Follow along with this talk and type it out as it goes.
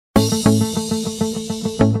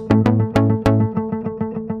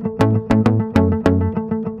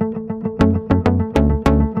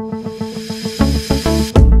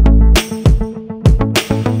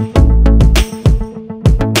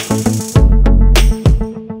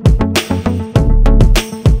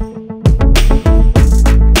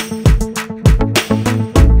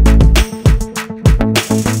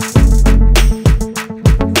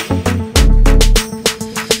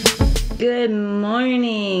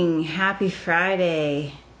morning, happy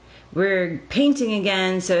Friday. We're painting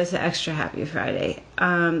again, so it's an extra happy Friday.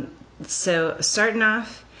 So starting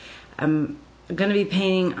off, I'm going to be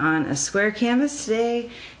painting on a square canvas today,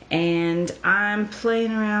 and I'm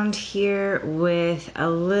playing around here with a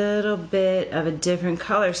little bit of a different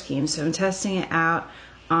color scheme. So I'm testing it out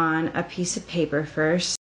on a piece of paper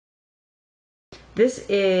first. This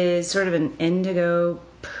is sort of an indigo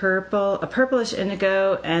purple, a purplish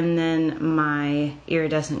indigo, and then my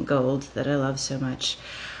iridescent gold that I love so much.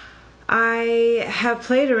 I have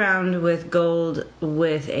played around with gold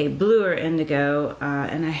with a bluer indigo,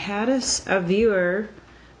 and I had a viewer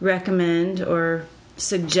recommend or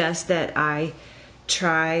suggest that I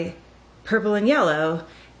try purple and yellow.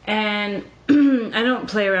 And I don't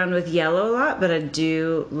play around with yellow a lot, but I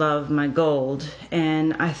do love my gold.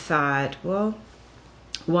 And I thought, well,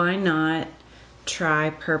 why not try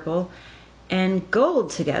purple and gold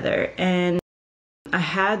together? And I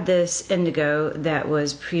had this indigo that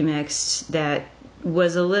was pre-mixed that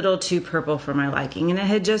was a little too purple for my liking, and it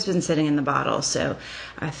had just been sitting in the bottle, so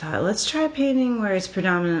I thought, let's try painting where it's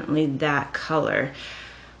predominantly that color.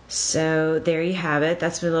 So there you have it.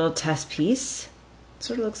 That's my little test piece. It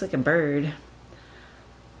sort of looks like a bird.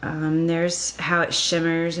 There's how it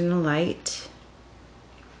shimmers in the light.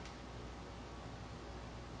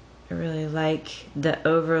 I really like the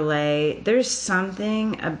overlay. There's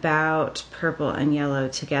something about purple and yellow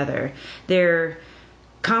together. They're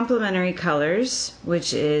complementary colors,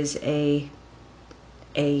 which is a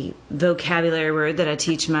vocabulary word that I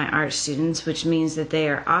teach my art students, which means that they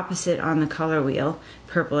are opposite on the color wheel.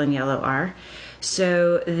 Purple and yellow are.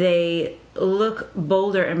 So they look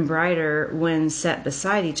bolder and brighter when set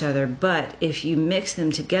beside each other, but if you mix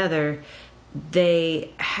them together,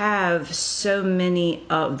 they have so many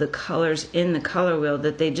of the colors in the color wheel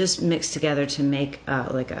that they just mix together to make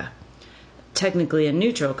like technically a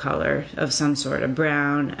neutral color of some sort, a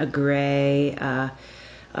brown, a gray,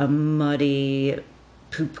 a muddy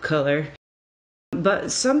poop color.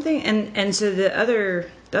 But something, and so the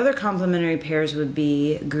other complementary pairs would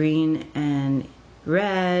be green and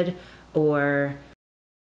red, or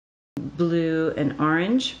blue and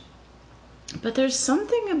orange. But there's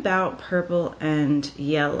something about purple and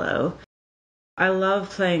yellow. I love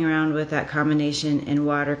playing around with that combination in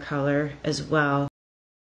watercolor as well.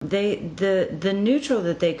 The neutral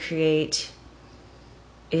that they create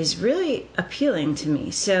is really appealing to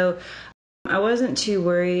me. So I wasn't too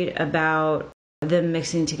worried about them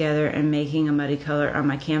mixing together and making a muddy color on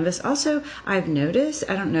my canvas. Also, I've noticed,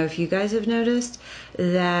 I don't know if you guys have noticed,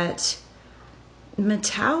 that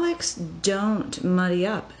metallics don't muddy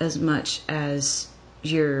up as much as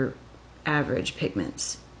your average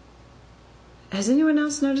pigments. Has anyone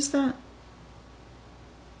else noticed that?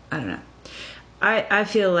 I don't know. I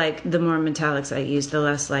feel like the more metallics I use, the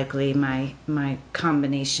less likely my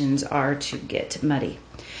combinations are to get muddy.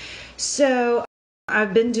 So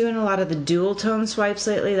I've been doing a lot of the dual tone swipes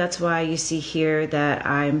lately. That's why you see here that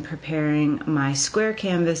I'm preparing my square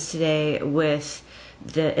canvas today with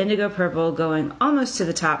the indigo purple going almost to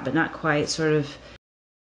the top, but not quite, sort of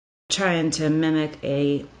trying to mimic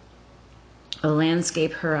a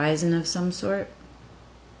landscape horizon of some sort.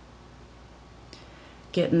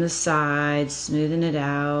 Getting the sides, smoothing it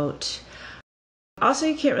out. Also,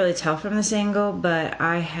 you can't really tell from this angle, but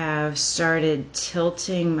I have started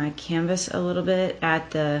tilting my canvas a little bit at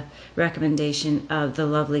the recommendation of the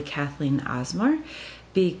lovely Kathleen Osmore,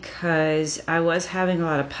 because I was having a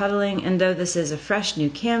lot of puddling, and though this is a fresh new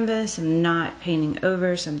canvas, I'm not painting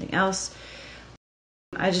over something else.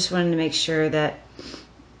 I just wanted to make sure that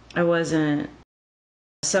I wasn't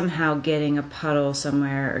somehow getting a puddle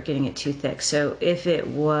somewhere or getting it too thick. So if it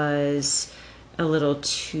was a little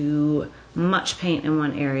too much paint in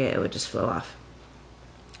one area, it would just flow off.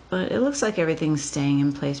 But it looks like everything's staying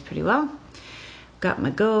in place pretty well. Got my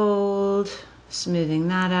gold, smoothing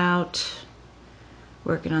that out.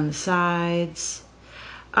 Working on the sides.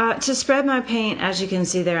 To spread my paint, as you can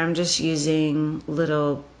see there, I'm just using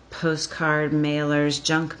little postcard mailers,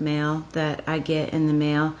 junk mail that I get in the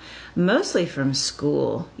mail, mostly from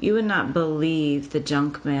school. You would not believe the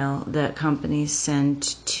junk mail that companies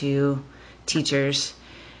send to teachers.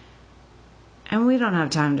 And we don't have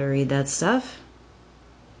time to read that stuff.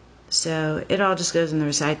 So it all just goes in the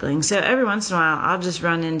recycling. So every once in a while, I'll just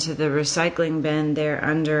run into the recycling bin there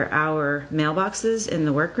under our mailboxes in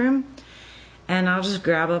the workroom, and I'll just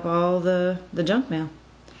grab up all the junk mail.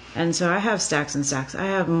 And so I have stacks and stacks. I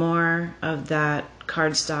have more of that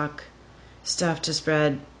cardstock stuff to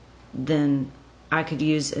spread than I could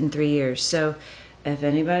use in 3 years. So if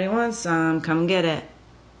anybody wants some, come get it.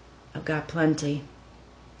 I've got plenty.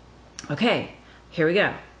 Okay, here we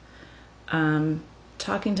go.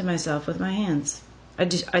 talking to myself with my hands. I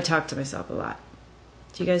talk to myself a lot.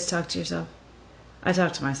 Do you guys talk to yourself? I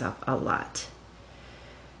talk to myself a lot.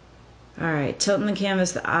 Alright, tilting the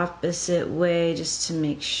canvas the opposite way just to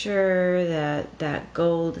make sure that that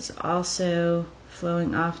gold is also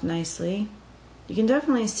flowing off nicely. You can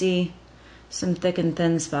definitely see some thick and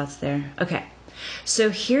thin spots there. Okay, so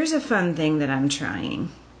here's a fun thing that I'm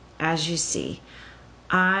trying. As you see,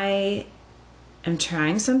 I am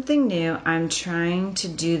trying something new. I'm trying to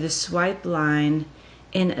do the swipe line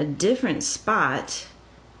in a different spot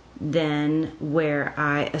than where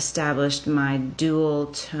I established my dual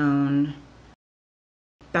tone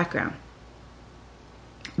background.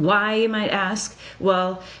 Why, you might ask?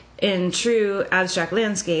 Well, in true abstract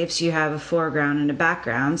landscapes, you have a foreground and a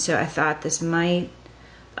background, so I thought this might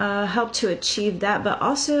help to achieve that. But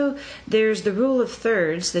also, there's the rule of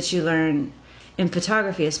thirds that you learn in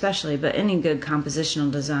photography especially, but any good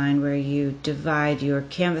compositional design, where you divide your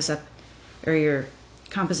canvas up, or your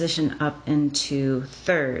composition up into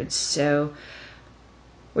thirds. So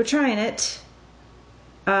we're trying it.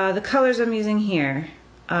 The colors I'm using here,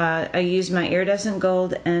 I used my iridescent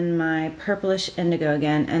gold and my purplish indigo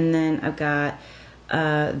again, and then I've got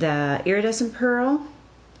the iridescent pearl.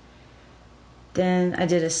 Then I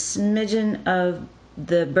did a smidgen of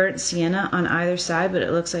the burnt sienna on either side, but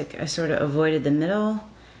it looks like I sort of avoided the middle.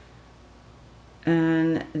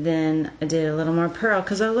 And then I did a little more pearl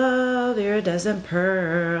because I love iridescent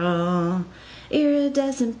pearl.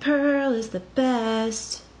 Iridescent pearl is the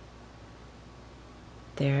best.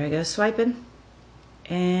 There I go, swiping.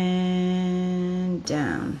 And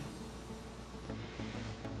down.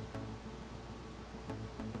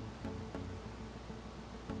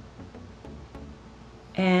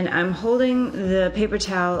 And I'm holding the paper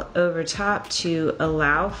towel over top to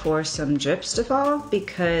allow for some drips to fall,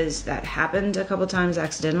 because that happened a couple times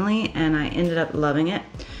accidentally and I ended up loving it.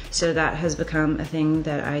 So that has become a thing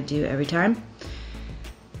that I do every time.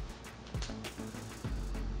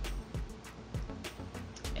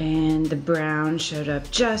 And the brown showed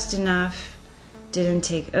up just enough, didn't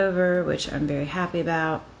take over, which I'm very happy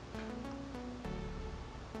about.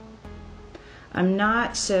 I'm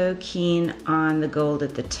not so keen on the gold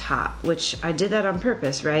at the top, which I did that on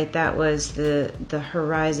purpose, right? That was the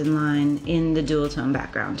horizon line in the dual tone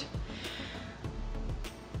background.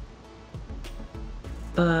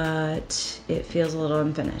 But it feels a little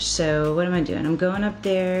unfinished. So what am I doing? I'm going up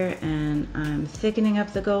there and I'm thickening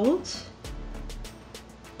up the gold,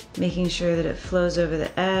 making sure that it flows over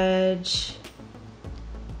the edge.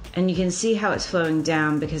 And you can see how it's flowing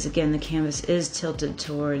down because, again, the canvas is tilted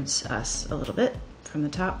towards us a little bit from the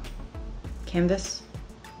top canvas.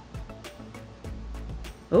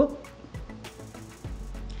 Oh,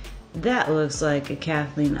 that looks like a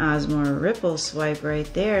Kathleen Osmore ripple swipe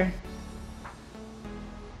right there.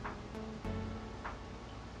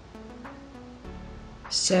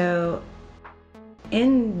 So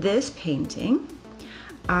in this painting,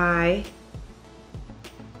 I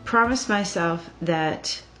promised myself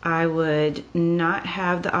that I would not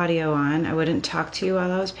have the audio on. I wouldn't talk to you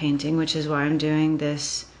while I was painting, which is why I'm doing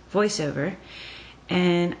this voiceover,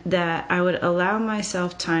 and that I would allow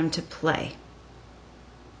myself time to play.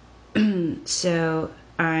 So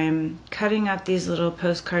I'm cutting up these little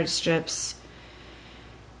postcard strips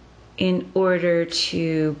in order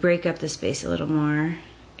to break up the space a little more.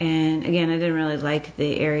 And again, I didn't really like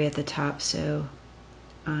the area at the top, so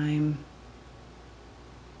I'm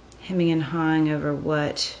hemming and hawing over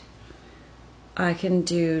what I can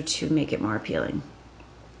do to make it more appealing.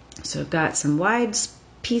 So I've got some wide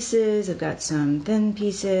pieces, I've got some thin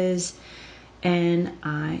pieces, and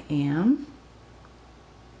I am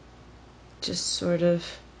just sort of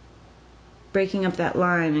breaking up that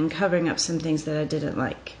line and covering up some things that I didn't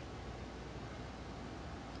like.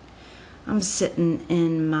 I'm sitting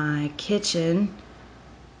in my kitchen.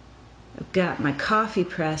 I've got my coffee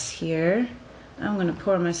press here. I'm going to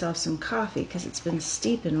pour myself some coffee because it's been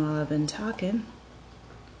steeping while I've been talking.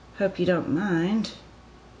 Hope you don't mind.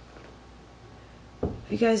 Have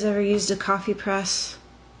you guys ever used a coffee press?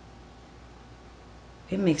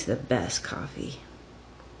 It makes the best coffee.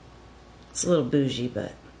 It's a little bougie,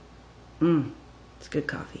 but it's good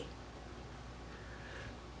coffee.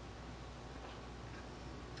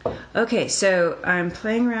 Okay, so I'm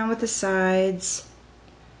playing around with the sides.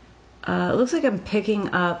 It looks like I'm picking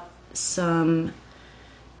up some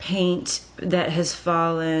paint that has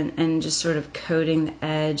fallen and just sort of coating the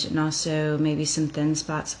edge, and also maybe some thin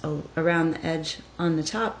spots around the edge on the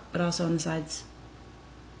top, but also on the sides.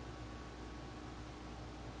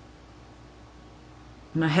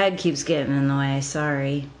 My head keeps getting in the way,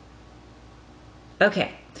 sorry.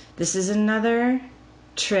 Okay, This is another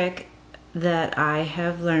trick that I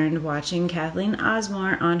have learned watching Kathleen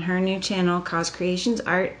Osmore on her new channel, Cause Creations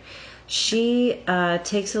Art. She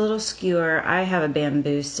takes a little skewer. I have a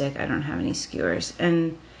bamboo stick. I don't have any skewers.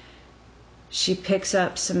 And she picks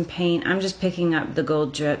up some paint. I'm just picking up the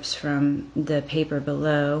gold drips from the paper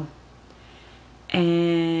below.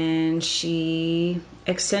 And she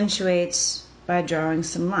accentuates by drawing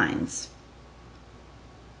some lines.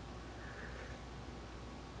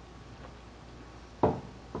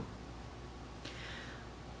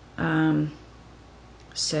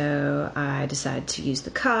 So I decided to use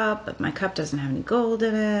the cup, but my cup doesn't have any gold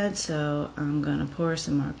in it, so I'm gonna pour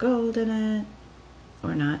some more gold in it,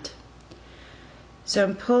 or not. So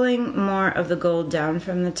I'm pulling more of the gold down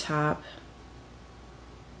from the top.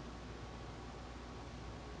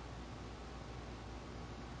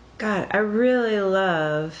 God, I really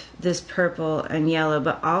love this purple and yellow,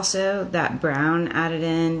 but also that brown added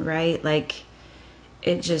in, right? Like,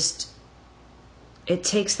 it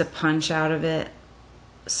takes the punch out of it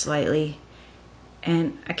slightly.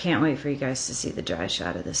 And I can't wait for you guys to see the dry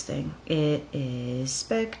shot of this thing. It is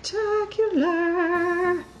spectacular.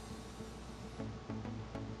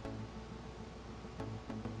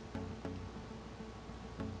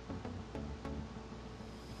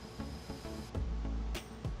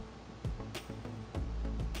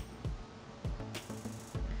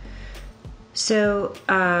 So,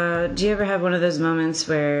 do you ever have one of those moments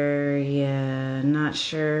where you're not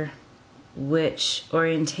sure which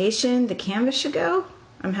orientation the canvas should go?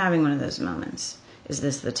 I'm having one of those moments. Is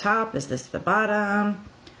this the top? Is this the bottom?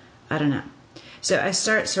 I don't know. So I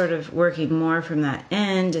start sort of working more from that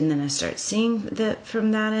end, and then I start seeing that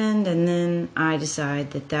from that end, and then I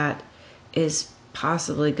decide that that is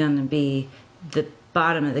possibly going to be the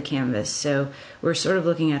bottom of the canvas. So we're sort of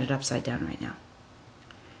looking at it upside down right now.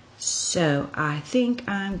 So I think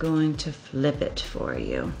I'm going to flip it for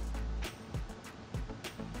you.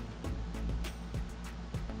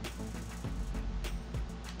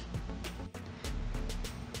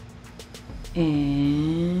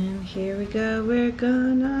 And here we go, we're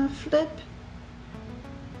gonna flip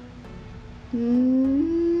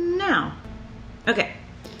now. Okay,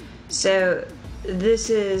 so this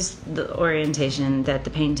is the orientation that the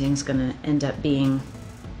painting's gonna end up being.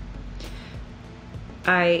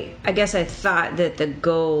 I guess I thought that the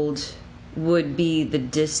gold would be the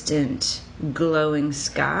distant glowing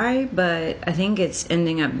sky, but I think it's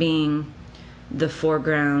ending up being the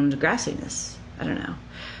foreground grassiness. I don't know.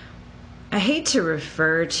 I hate to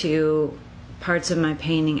refer to parts of my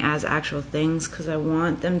painting as actual things because I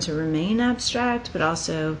want them to remain abstract, but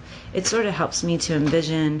also it sort of helps me to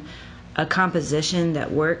envision a composition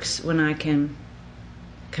that works when I can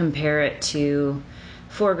compare it to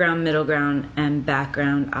foreground, middle ground, and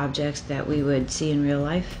background objects that we would see in real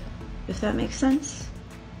life, if that makes sense.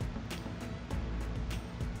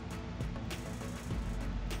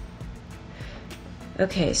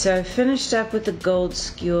 Okay, so I finished up with the gold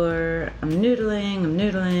skewer. I'm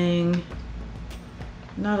noodling.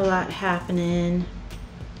 Not a lot happening.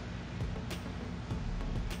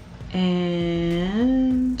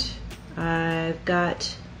 And I've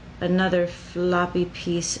got another floppy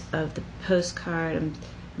piece of the postcard.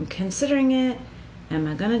 I'm considering it. Am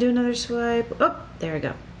I gonna do another swipe? Oh, there we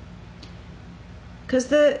go.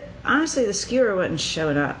 Because honestly, the skewer wasn't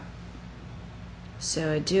showing up.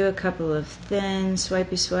 So I do a couple of thin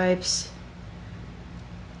swipey swipes.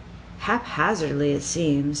 Haphazardly, it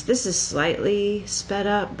seems. This is slightly sped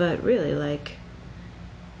up, but really, like,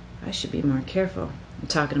 I should be more careful. I'm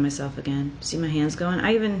talking to myself again. See my hands going?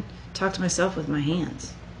 I even talk to myself with my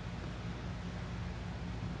hands.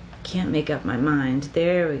 Can't make up my mind.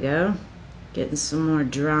 There we go. Getting some more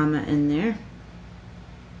drama in there.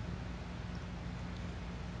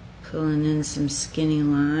 Pulling in some skinny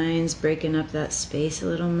lines, breaking up that space a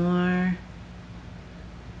little more.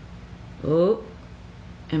 Oh,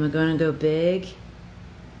 am I going to go big?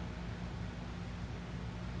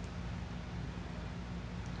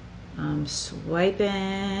 I'm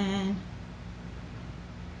swiping.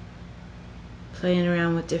 Playing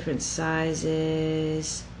around with different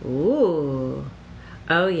sizes. Ooh.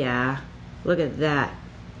 Oh yeah. Look at that.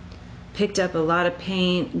 Picked up a lot of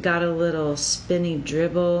paint, got a little spinny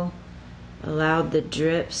dribble, allowed the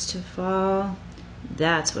drips to fall.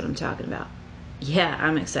 That's what I'm talking about. Yeah,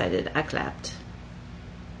 I'm excited. I clapped.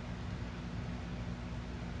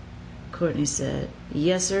 Courtney said,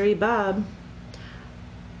 yes sirree, Bob.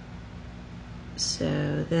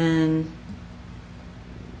 So then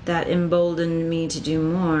that emboldened me to do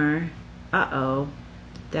more. Uh-oh.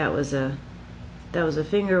 That was a That was a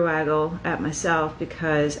finger waggle at myself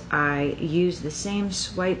because I used the same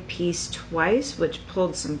swipe piece twice, which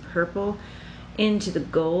pulled some purple into the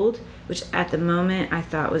gold, which at the moment I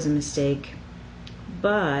thought was a mistake.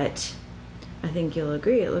 But I think you'll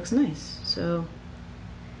agree it looks nice. So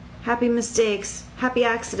happy mistakes, happy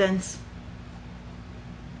accidents.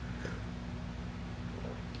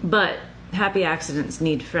 But happy accidents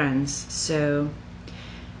need friends. So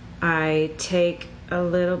I take a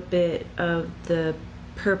little bit of the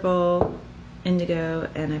purple indigo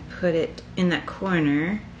and I put it in that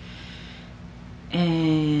corner,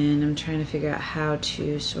 and I'm trying to figure out how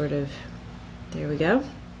to sort of, there we go,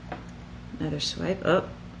 another swipe. Oh,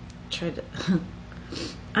 tried to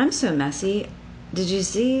I'm so messy. Did you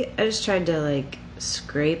see? I just tried to like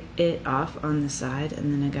scrape it off on the side,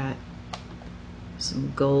 and then I got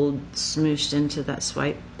some gold smooshed into that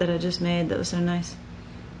swipe that I just made. That was so nice,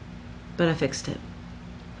 but I fixed it.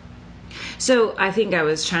 So I think I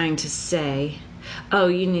was trying to say, oh,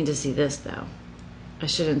 you need to see this though. I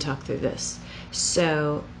shouldn't talk through this.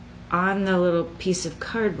 So on the little piece of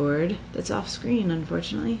cardboard that's off screen,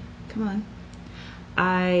 unfortunately, come on,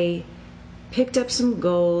 I picked up some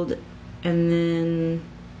gold and then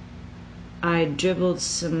I dribbled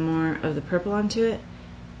some more of the purple onto it.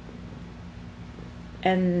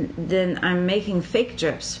 And then I'm making fake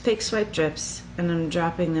drips, fake swipe drips, and I'm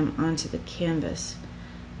dropping them onto the canvas.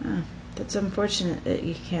 That's unfortunate that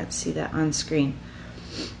you can't see that on screen.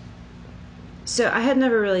 So I had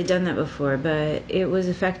never really done that before, but it was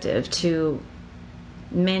effective to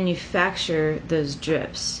manufacture those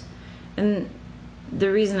drips. And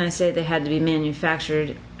the reason I say they had to be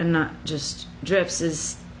manufactured and not just drips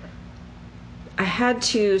is I had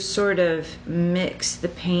to sort of mix the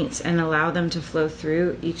paints and allow them to flow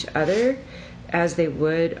through each other as they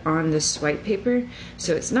would on the swipe paper.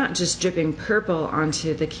 So it's not just dripping purple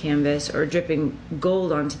onto the canvas or dripping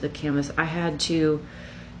gold onto the canvas. I had to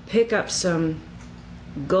pick up some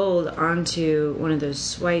gold onto one of those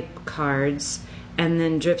swipe cards and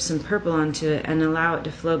then drip some purple onto it and allow it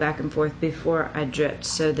to flow back and forth before I dripped,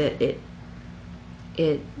 so that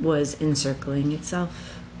it was encircling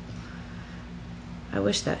itself. I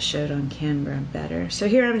wish that showed on camera better. So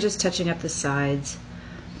here I'm just touching up the sides.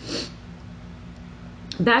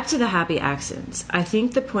 Back to the happy accidents. I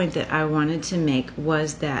think the point that I wanted to make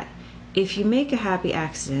was that if you make a happy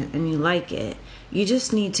accident and you like it, you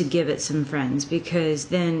just need to give it some friends, because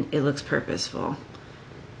then it looks purposeful,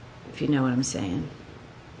 if you know what I'm saying.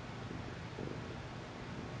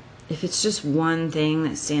 If it's just one thing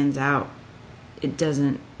that stands out, it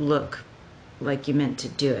doesn't look like you meant to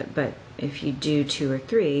do it. But if you do 2 or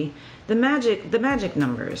 3, the magic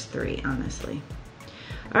number is 3, honestly.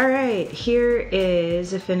 All right, here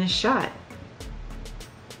is a finished shot.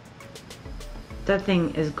 That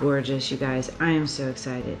thing is gorgeous, you guys. I am so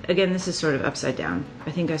excited. Again, this is sort of upside down.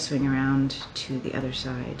 I think I swing around to the other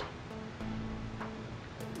side.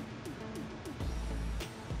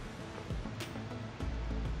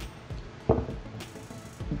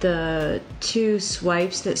 The 2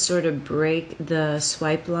 swipes that sort of break the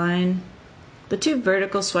swipe line, the 2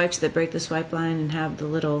 vertical swipes that break the swipe line and have the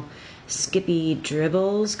little skippy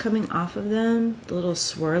dribbles coming off of them, the little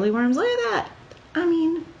swirly worms. Look at that. I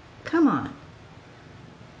mean, come on.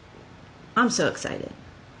 I'm so excited.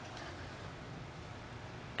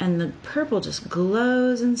 And the purple just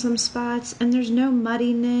glows in some spots, and there's no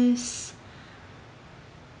muddiness.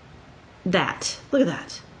 Look at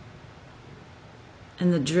that.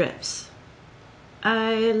 And the drips.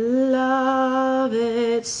 I love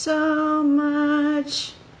it so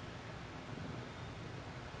much.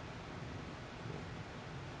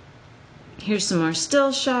 Here's some more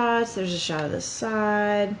still shots. There's a shot of the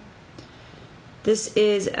side. This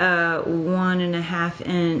is a 1.5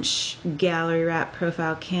 inch gallery wrap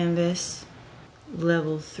profile canvas,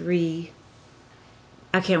 level 3.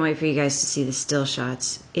 I can't wait for you guys to see the still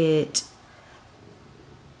shots. It's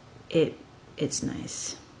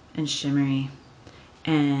nice and shimmery,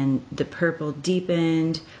 and the purple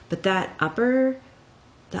deepened, but the upper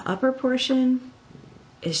portion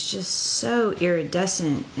is just so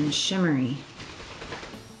iridescent and shimmery.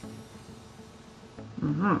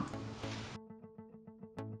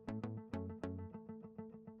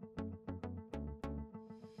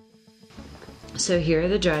 So here are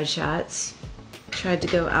the dried shots. Tried to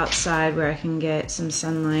go outside where I can get some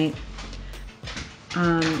sunlight.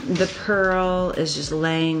 The pearl is just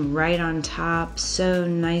laying right on top so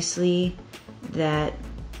nicely that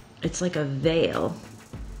it's like a veil.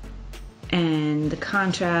 And the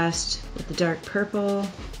contrast with the dark purple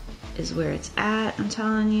is where it's at, I'm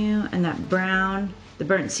telling you. And that brown, the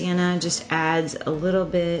burnt sienna, just adds a little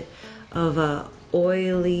bit of a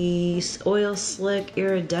oily, oil slick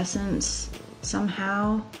iridescence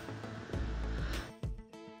somehow.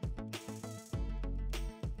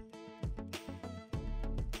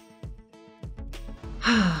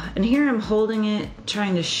 And here I'm holding it,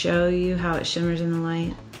 trying to show you how it shimmers in the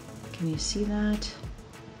light. Can you see that?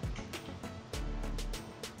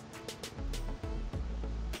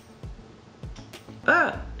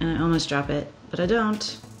 Oh, and I almost drop it, but I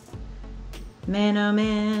don't. Man, oh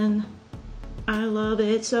man, I love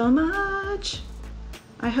it so much.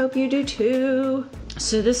 I hope you do too.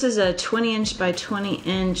 So this is a 20" by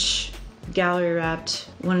 20" gallery wrapped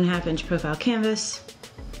 1.5" profile canvas.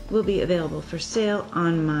 Will be available for sale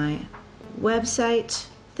on my website.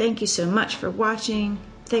 Thank you so much for watching.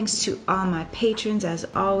 Thanks to all my patrons as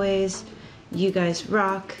always. You guys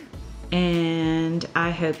rock. And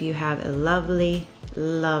I hope you have a lovely,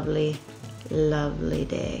 lovely, lovely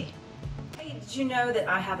day. Hey, did you know that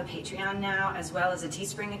I have a Patreon now as well as a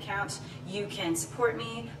Teespring account? You can support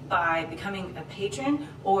me by becoming a patron,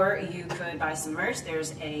 or you could buy some merch.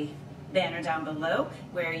 There's a banner down below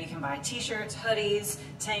where you can buy t-shirts, hoodies,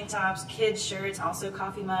 tank tops, kids shirts, also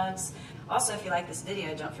coffee mugs. Also, if you like this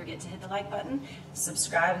video, don't forget to hit the like button,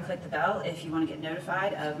 subscribe and click the bell if you want to get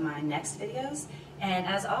notified of my next videos. And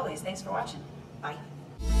as always, thanks for watching. Bye.